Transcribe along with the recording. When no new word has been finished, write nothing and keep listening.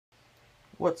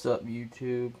What's up,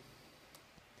 YouTube?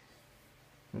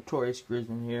 Notorious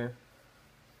Grizzly here.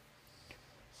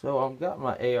 So I've got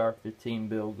my AR-15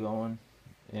 build going,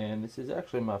 and this is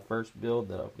actually my first build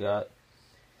that I've got.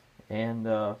 And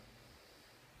I've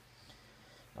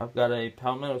got a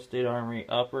Palmetto State Armory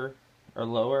upper, or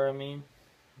lower I mean,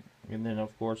 and then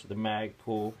of course the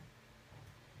Magpul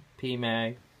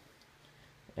P-Mag,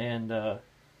 and I've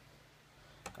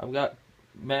got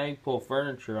Magpul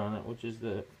furniture on it, which is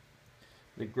the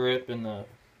grip and the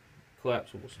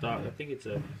collapsible stock. I think it's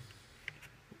a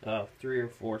 3 or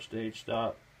 4 stage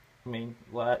stock. I mean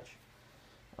latch.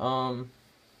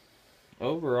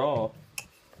 Overall,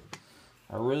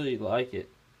 I really like it.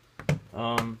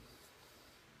 I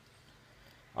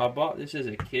bought this as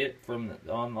a kit from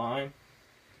the online,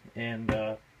 and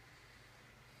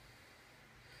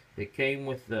it came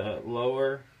with the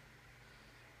lower,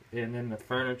 and then the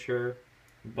furniture,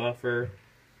 buffer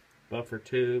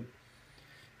tube,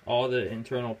 all the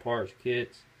internal parts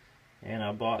kits, and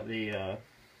I bought the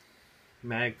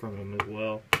mag from them as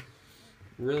well.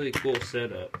 Really cool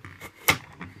setup.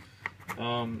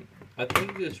 I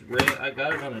think I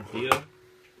got it on a deal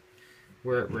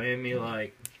where it ran me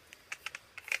like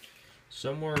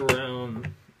somewhere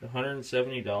around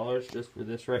 $170 just for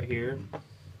this right here.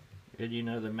 And you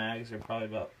know the mags are probably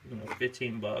about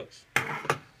 15 bucks.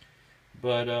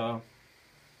 But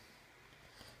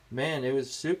man, it was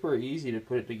super easy to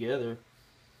put it together.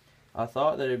 I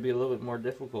thought that it'd be a little bit more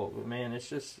difficult, but man, it's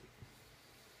just,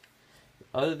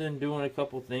 other than doing a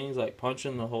couple things like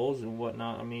punching the holes and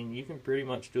whatnot, I mean, you can pretty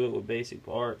much do it with basic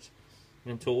parts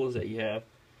and tools that you have.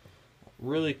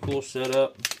 Really cool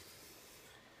setup.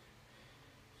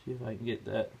 See if I can get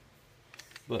that.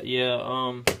 But yeah,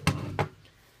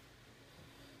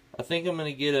 I think I'm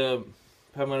gonna get a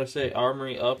Palmetto State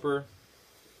Armory upper,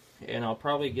 and I'll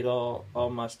probably get all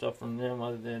my stuff from them,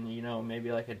 other than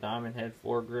maybe like a diamond head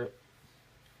foregrip.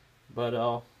 But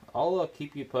I'll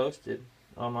keep you posted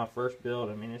on my first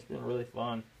build. I mean, it's been really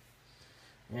fun,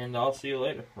 and I'll see you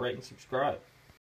later. Rate and subscribe.